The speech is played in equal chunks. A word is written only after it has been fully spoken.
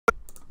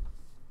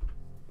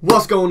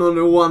What's going on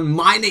everyone,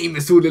 my name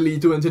is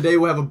Lito and today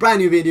we have a brand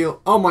new video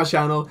on my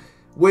channel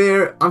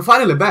where I'm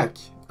finally back.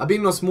 I've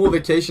been on a small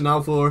vacation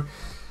now for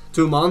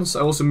 2 months.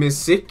 I also been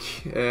sick.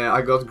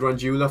 I got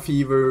glandular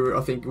fever,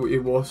 I think it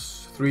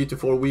was 3 to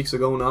 4 weeks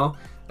ago now.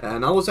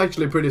 And I was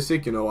actually pretty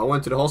sick, you know. I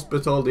went to the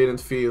hospital, didn't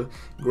feel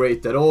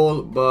great at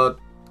all. But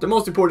the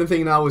most important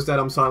thing now is that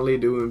I'm suddenly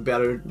doing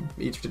better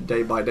each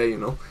day by day, you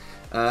know.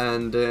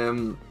 And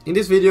in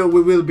this video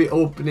we will be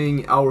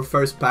opening our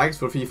first packs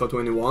for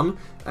FIFA21,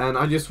 and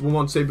I just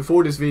want to say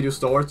before this video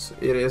starts,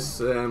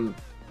 is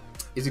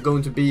it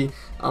going to be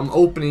I'm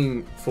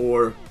opening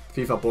for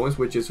FIFA points,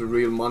 which is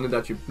real money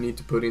that you need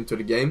to put into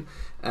the game.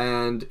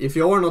 And if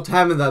you are not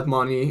having that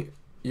money,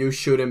 you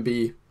shouldn't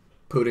be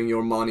putting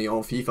your money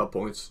on FIFA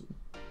points.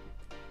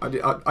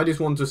 I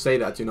just want to say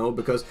that, you know,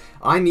 because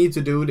I need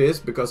to do this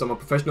because I'm a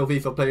professional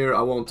FIFA player.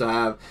 I want to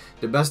have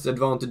the best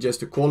advantages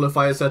to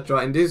qualify, etc.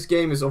 And this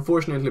game is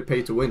unfortunately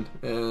pay to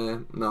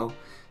win now,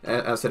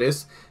 as it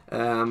is.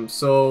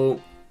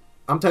 So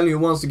I'm telling you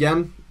once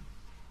again,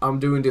 I'm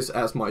doing this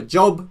as my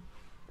job,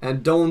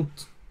 and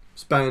don't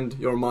spend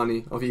your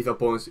money on FIFA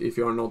points if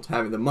you're not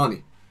having the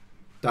money.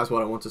 That's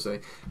what I want to say.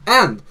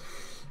 And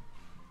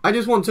I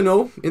just want to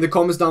know in the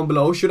comments down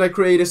below, should I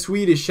create a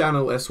Swedish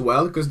channel as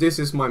well? Because this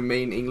is my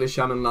main English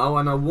channel now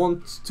and I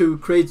want to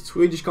create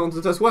Swedish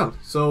content as well.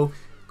 So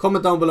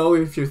comment down below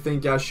if you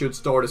think I should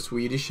start a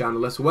Swedish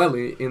channel as well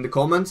in the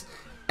comments.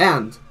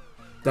 And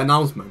the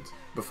announcement.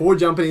 Before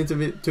jumping into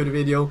the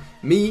video,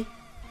 me,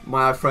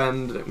 my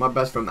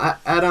best friend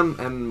Adam,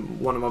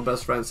 and one of my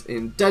best friends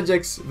in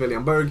Dejex,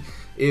 William Berg,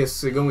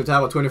 is going to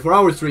have a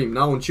 24-hour stream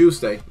now on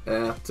Tuesday.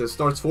 It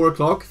starts 4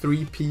 o'clock,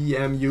 3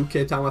 PM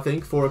UK time, I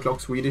think, 4 o'clock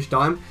Swedish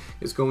time.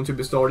 It's going to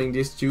be starting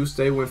this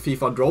Tuesday when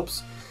FIFA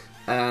drops.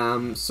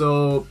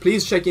 So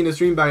please check in the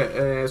stream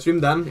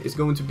then. It's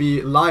going to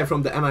be live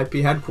from the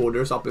NIP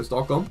headquarters up in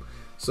Stockholm.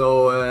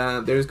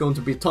 So there is going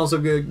to be tons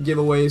of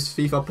giveaways,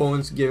 FIFA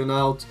points given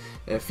out,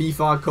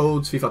 FIFA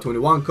codes,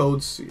 FIFA21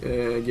 codes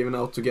given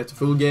out to get the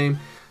full game.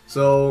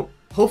 So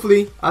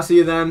hopefully I see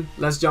you then.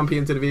 Let's jump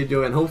into the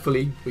video and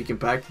hopefully we can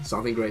pack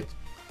something great.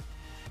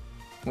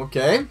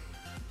 Okay.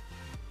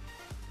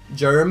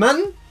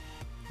 German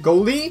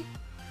goalie.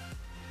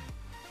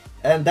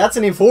 And that's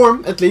an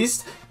inform at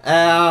least.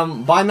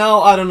 By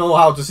now I don't know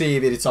how to see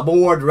if it's a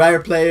board, rare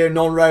player,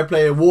 non-rare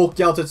player,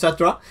 walkout,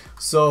 etc.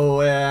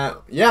 So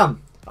yeah,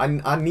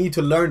 I need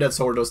to learn that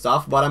sort of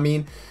stuff. But I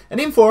mean, an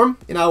inform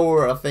in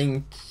our, I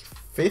think,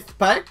 5th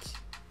pack,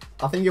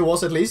 I think it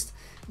was at least,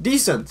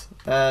 decent,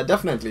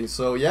 definitely.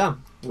 So yeah,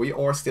 we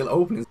are still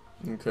opening.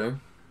 Okay,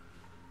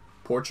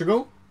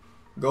 Portugal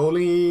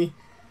goalie,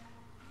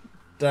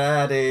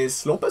 that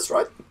is Lopez,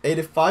 right?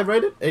 85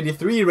 rated,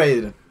 83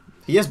 rated.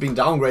 He has been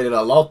downgraded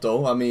a lot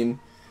though. I mean,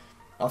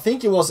 I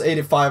think it was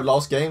 85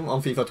 last game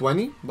on FIFA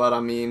 20, but I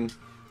mean,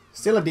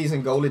 still a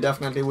decent goalie.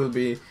 Definitely will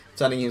be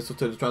sending him to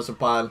the transfer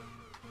pile,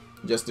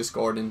 just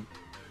discarding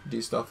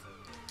this stuff.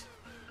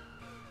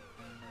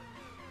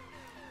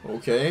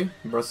 Okay,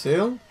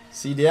 Brazil,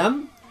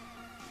 CDM.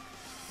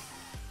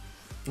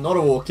 Not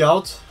a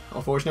walkout,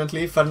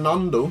 unfortunately.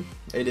 Fernando,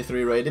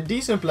 83 rated.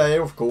 Decent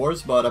player, of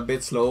course, but a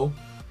bit slow.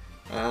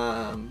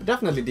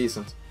 Definitely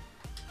decent.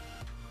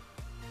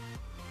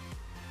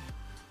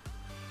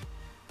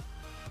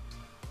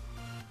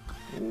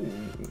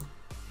 Ooh.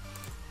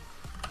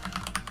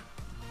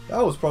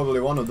 That was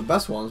probably one of the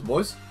best ones,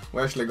 boys.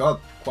 We actually got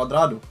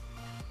Cuadrado.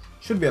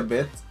 Should be a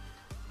bit.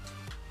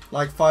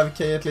 Like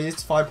 5k at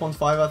least,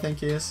 5.5 I think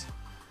he is.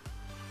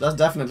 That's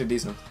definitely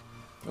decent.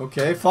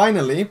 Okay,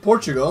 finally,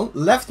 Portugal,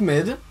 left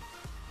mid,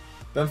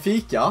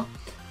 Benfica.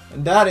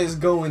 And that is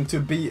going to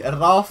be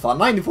Rafa,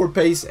 94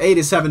 pace,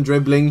 87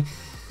 dribbling.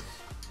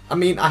 I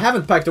mean, I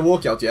haven't packed a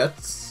walkout yet.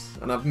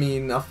 And I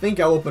mean, I think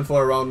I opened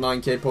for around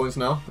 9k points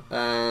now.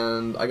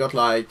 And I got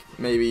like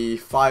maybe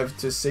 5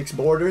 to 6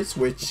 borders,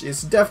 which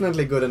is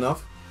definitely good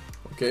enough.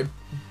 Okay,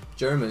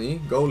 Germany,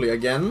 goalie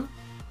again.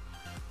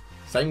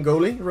 Same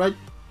goalie, right?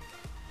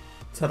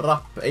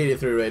 Trapp,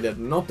 83 rated.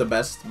 Not the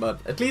best, but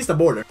at least a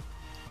border.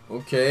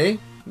 Okay,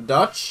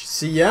 Dutch,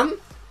 CM.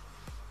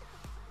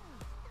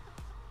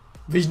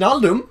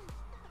 Wijnaldum.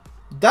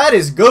 That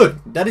is good.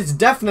 That is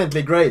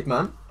definitely great,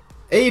 man.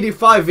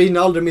 85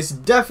 Wijnaldum is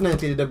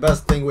definitely the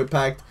best thing we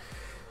packed.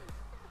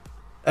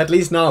 At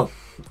least now.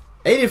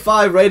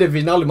 85 rated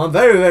Wijnaldum. I'm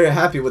very, very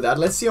happy with that.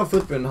 Let's see on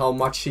footprint how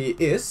much he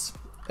is.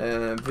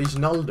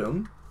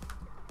 Wijnaldum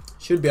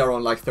should be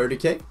around like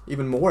 30k.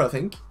 Even more, I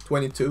think.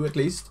 22 at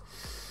least.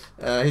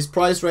 His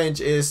price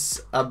range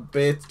is a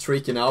bit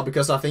tricky now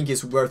because I think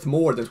he's worth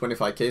more than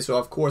 25k. So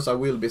of course I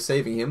will be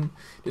saving him.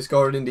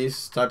 Discarding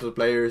these types of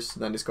players.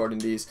 Then discarding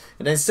these.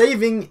 And then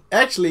saving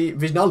actually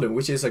Wijnaldum,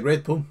 which is a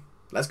great pull.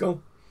 Let's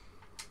go.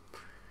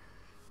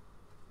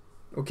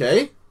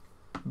 Okay.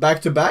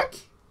 Back to back.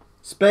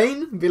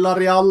 Spain,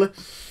 Villarreal.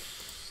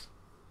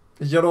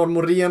 Gerard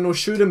Moreno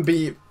shouldn't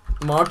be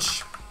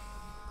much.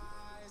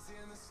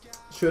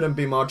 Shouldn't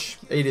be much.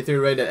 83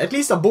 rated. At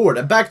least a board.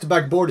 A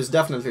back-to-back board is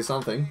definitely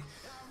something.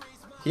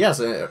 He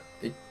has a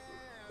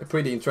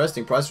pretty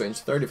interesting price range.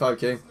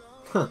 35k.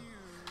 Huh.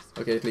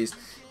 Okay, at least.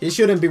 He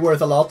shouldn't be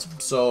worth a lot,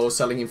 so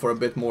selling him for a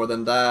bit more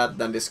than that,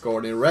 then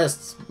discarding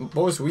rests.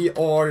 Boys, we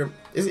are...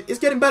 It's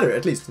getting better,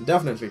 at least,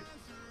 definitely.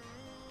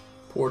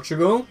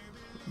 Portugal.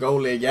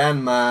 Goalie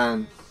again,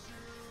 man.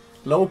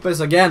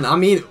 Lopez again. I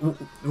mean,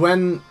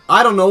 when...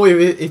 I don't know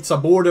if it's a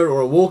border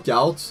or a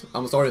walkout.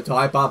 I'm starting to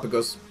hype up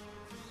because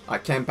I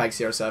can't pack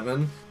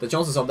CR7. The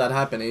chances of that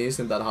happening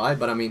isn't that high,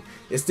 but I mean,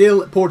 it's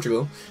still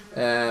Portugal.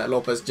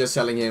 Lopez just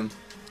selling him.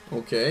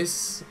 Okay,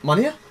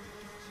 Mania?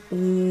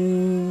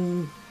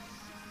 Ooh.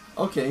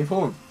 Okay,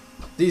 inform.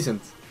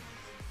 Decent.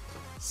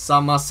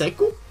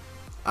 Samaseko?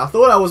 I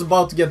thought I was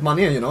about to get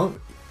Mania, you know.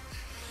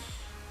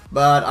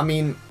 But, I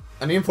mean,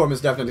 an inform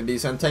is definitely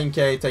decent.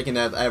 10k, taking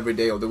that every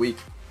day of the week.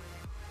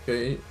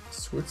 Okay,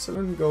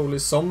 Switzerland goalie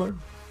Sommer.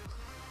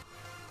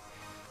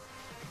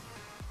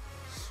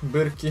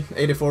 Burki,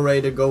 84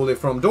 rated goalie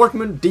from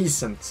Dortmund.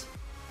 Decent.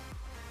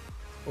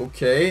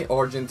 Okay,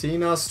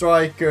 Argentina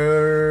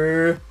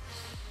striker.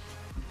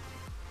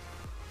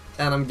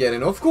 And I'm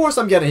getting, of course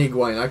I'm getting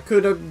Higuain. I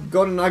could have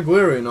gotten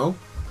Aguero, you know.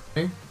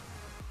 Okay.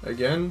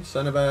 Again,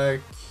 center back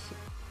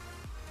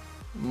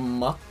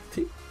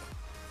Matip,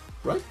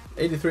 right?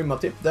 83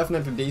 Matip,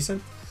 definitely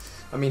decent.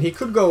 I mean, he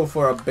could go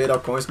for a bit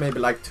of coins, maybe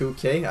like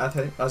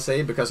 2k, I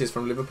say, because he's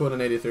from Liverpool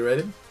and 83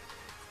 rated.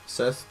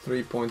 Says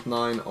 3.9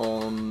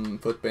 on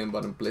Footbin,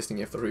 but I'm listing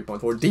after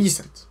 3.4.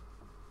 Decent.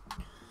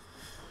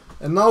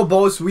 And now,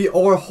 boys, we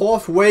are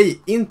halfway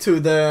into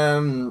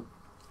the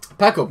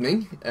pack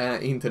opening,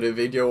 into the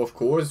video, of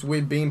course.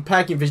 We've been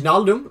packing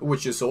Wijnaldum,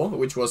 which you saw,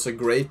 which was a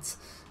great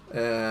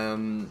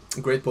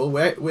pull.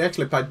 We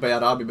actually packed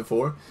Bayarabi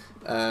before,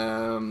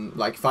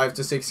 like 5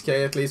 to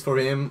 6k at least for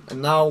him.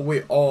 And now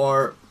we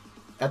are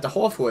at the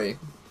halfway,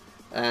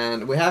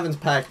 and we haven't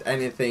packed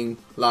anything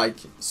like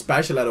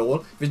special at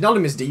all.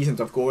 Wijnaldum is decent,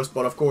 of course,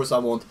 but of course I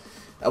want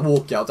a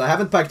walkout. I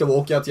haven't packed a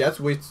walkout yet,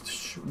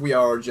 which we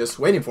are just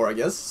waiting for, I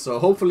guess. So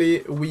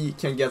hopefully we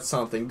can get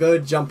something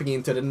good, jumping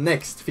into the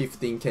next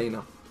 15k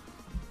now.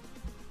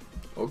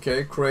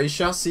 Okay,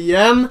 Croatia,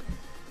 CM.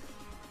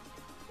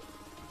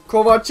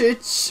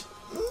 Kovacic.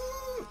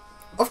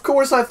 Of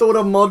course I thought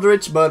of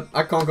Modric, but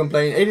I can't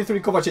complain. 83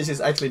 Kovacic is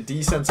actually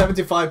decent.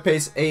 75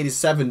 pace,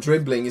 87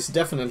 dribbling is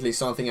definitely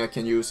something I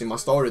can use in my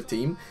starter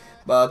team.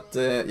 But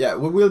yeah,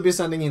 we will be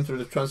sending into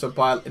the transfer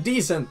pile.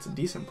 Decent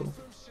pull.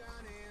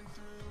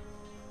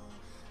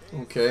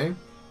 Okay,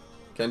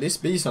 can this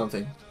be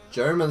something?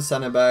 German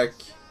center back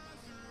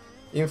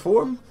in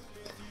form?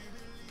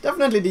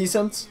 Definitely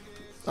decent.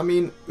 I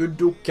mean,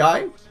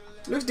 Udukai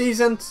looks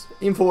decent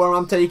in form.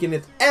 I'm taking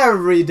it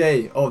every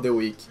day of the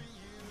week.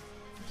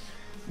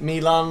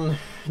 Milan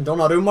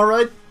Donnarumma,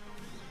 right?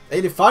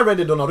 85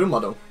 rated Donnarumma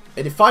though.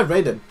 85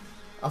 rated.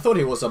 I thought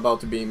he was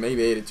about to be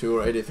maybe 82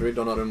 or 83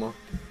 Donnarumma.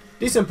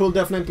 Decent pull,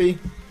 definitely.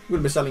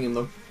 We'll be selling him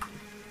though.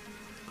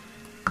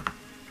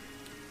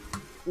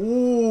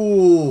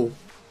 Ooh,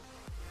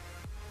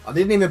 I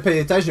didn't even pay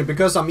attention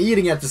because I'm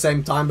eating at the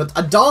same time, but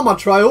Adama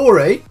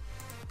Traore,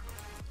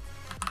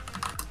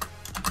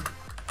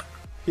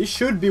 he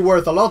should be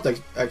worth a lot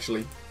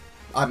actually.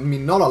 I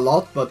mean, not a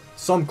lot, but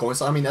some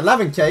coins. I mean,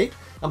 11k,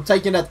 I'm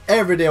taking that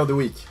every day of the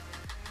week.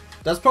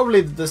 That's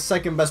probably the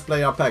second best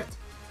player I packed.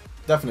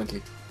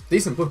 Definitely.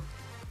 Decent pull.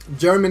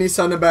 Germany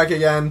center back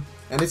again,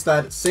 and it's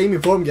that same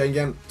inform game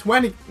again.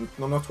 20,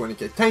 no, not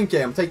 20k,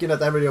 10k, I'm taking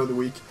that every day of the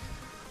week.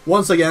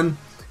 Once again,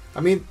 I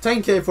mean,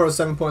 10k for a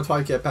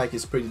 7.5k pack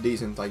is pretty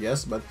decent, I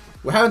guess, but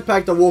we haven't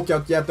packed a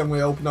walkout yet, and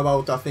we open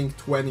about, I think,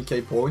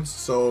 20k points,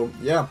 so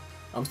yeah,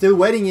 I'm still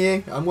waiting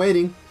here, I'm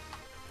waiting.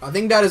 I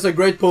think that is a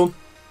great pull.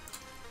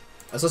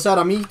 As I said,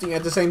 I'm eating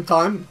at the same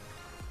time,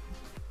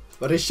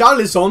 but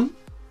Richarlison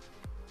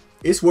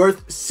is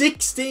worth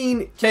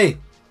 16k.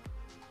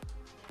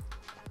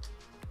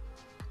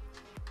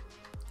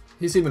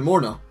 He's even more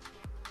now.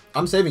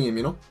 I'm saving him,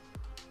 you know.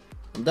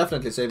 I'm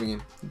definitely saving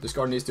him.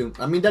 Discard these two.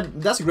 I mean,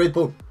 that's a great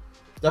pull.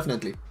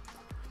 Definitely.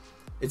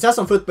 It says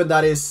on Footbin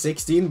that is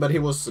 16, but he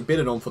was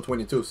bidded on for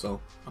 22,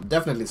 so I'm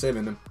definitely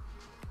saving him.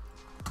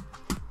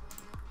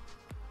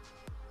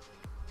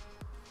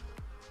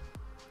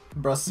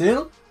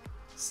 Brazil.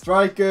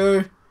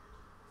 Striker.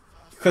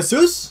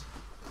 Jesus.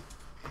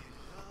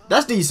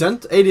 That's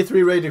decent.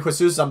 83 rated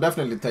Jesus, I'm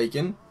definitely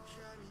taking.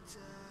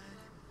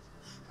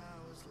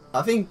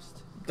 I think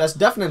that's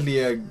definitely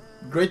a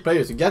great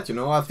player to get, you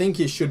know. I think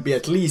he should be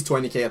at least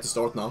 20k at the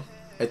start now.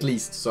 At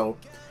least, so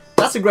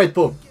that's a great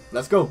pull.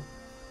 Let's go.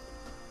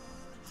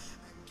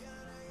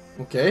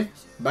 Okay,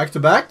 back to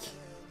back.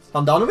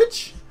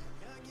 Handanovic.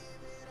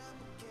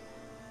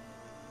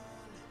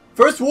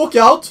 First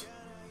walkout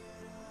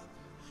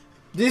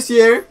this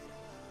year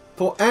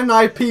for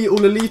NIP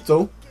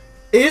Ulelito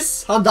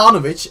is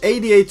Handanovic,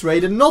 88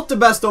 rated. Not the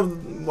best of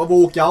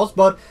walkouts,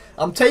 but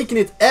I'm taking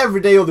it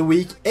every day of the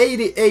week.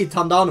 88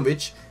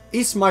 Handanovic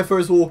is my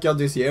first walkout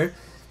this year.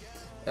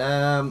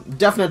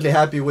 Definitely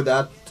happy with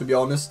that, to be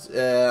honest.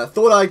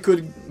 Thought I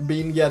could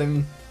be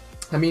getting,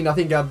 I mean, I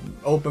think I'm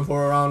open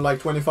for around like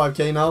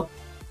 25k now,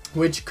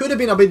 which could have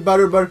been a bit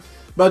better,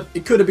 but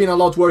it could have been a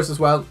lot worse as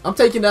well. I'm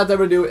taking that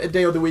every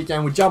day of the week,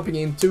 and we're jumping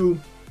into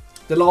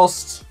The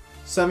last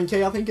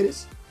 7k, I think it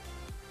is.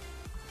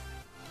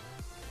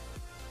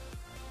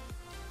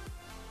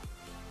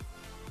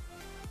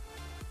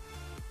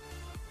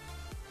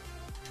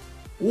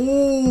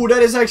 Ooh,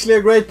 that is actually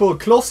a great pull.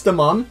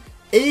 Klosterman,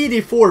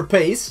 84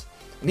 pace.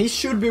 And he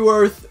should be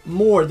worth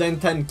more than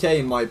 10k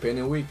in my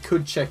opinion. We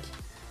could check.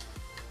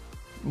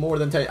 More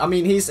than 10. I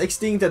mean, he's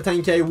extinct at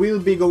 10k. We'll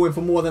be going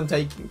for more than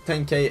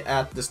 10k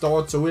at the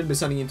start. So we'll be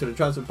sending him to the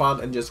transfer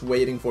pod and just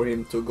waiting for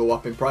him to go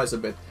up in price a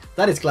bit.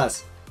 That is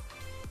class.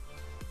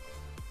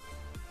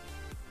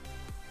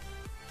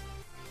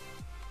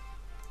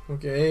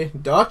 Okay,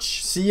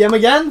 Dutch. CM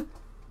again.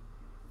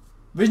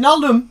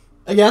 Wijnaldum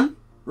again,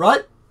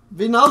 right?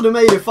 Wijnaldum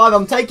 85,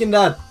 I'm taking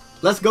that.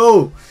 Let's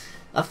go.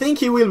 I think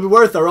he will be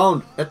worth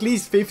around at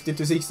least 50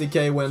 to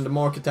 60k when the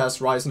market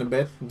has risen a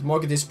bit. The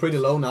market is pretty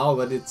low now,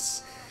 but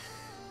it's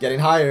getting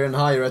higher and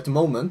higher at the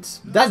moment.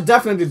 That's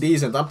definitely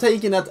decent. I'm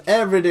taking that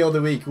every day of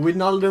the week.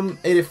 Wijnaldum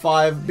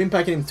 85, been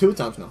packing him 2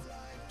 times now.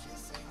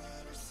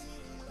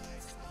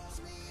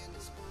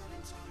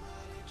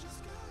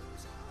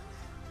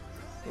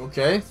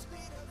 Okay.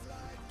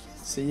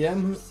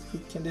 CM, who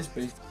can this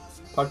be?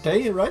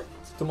 Partey, right?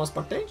 Thomas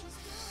Partey?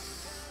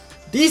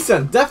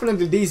 Decent,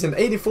 definitely decent.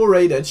 84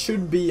 rated,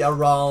 should be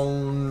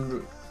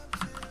around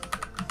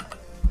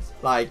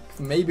like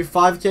maybe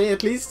 5k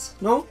at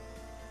least. No?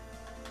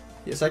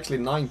 Yes, actually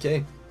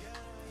 9k.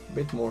 A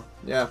bit more.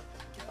 Yeah.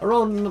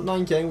 Around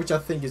 9k, which I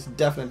think is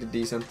definitely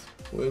decent.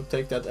 We'll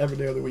take that every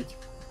day of the week.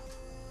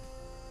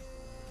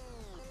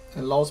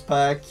 And last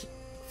pack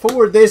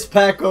for this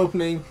pack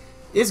opening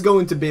is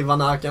going to be Van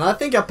Aken. I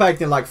think I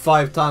packed in like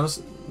 5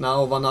 times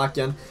now, Van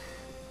Aken.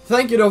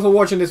 Thank you though for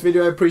watching this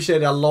video, I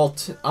appreciate it a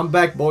lot. I'm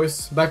back,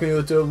 boys, back on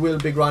YouTube. We'll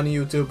be grinding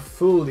YouTube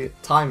full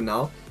time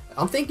now.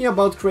 I'm thinking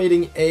about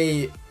creating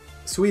a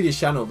Swedish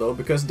channel though,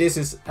 because this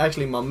is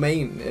actually my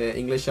main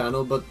English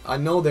channel, but I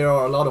know there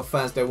are a lot of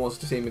fans that wants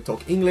to see me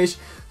talk English.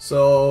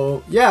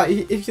 So yeah,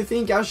 if you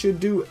think I should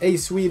do a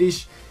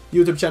Swedish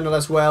YouTube channel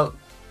as well,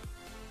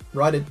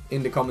 write it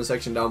in the comment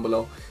section down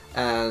below.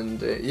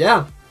 And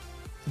yeah,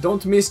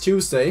 don't miss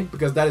Tuesday,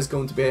 because that is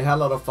going to be a hell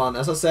lot of fun.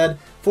 As I said,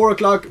 4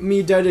 o'clock,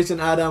 me, Derricks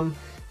and Adam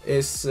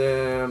is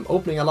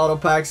opening a lot of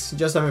packs,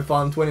 just having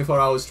fun, 24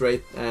 hours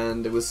straight,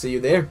 and we'll see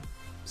you there.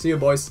 See you,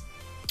 boys.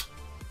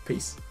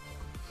 Peace.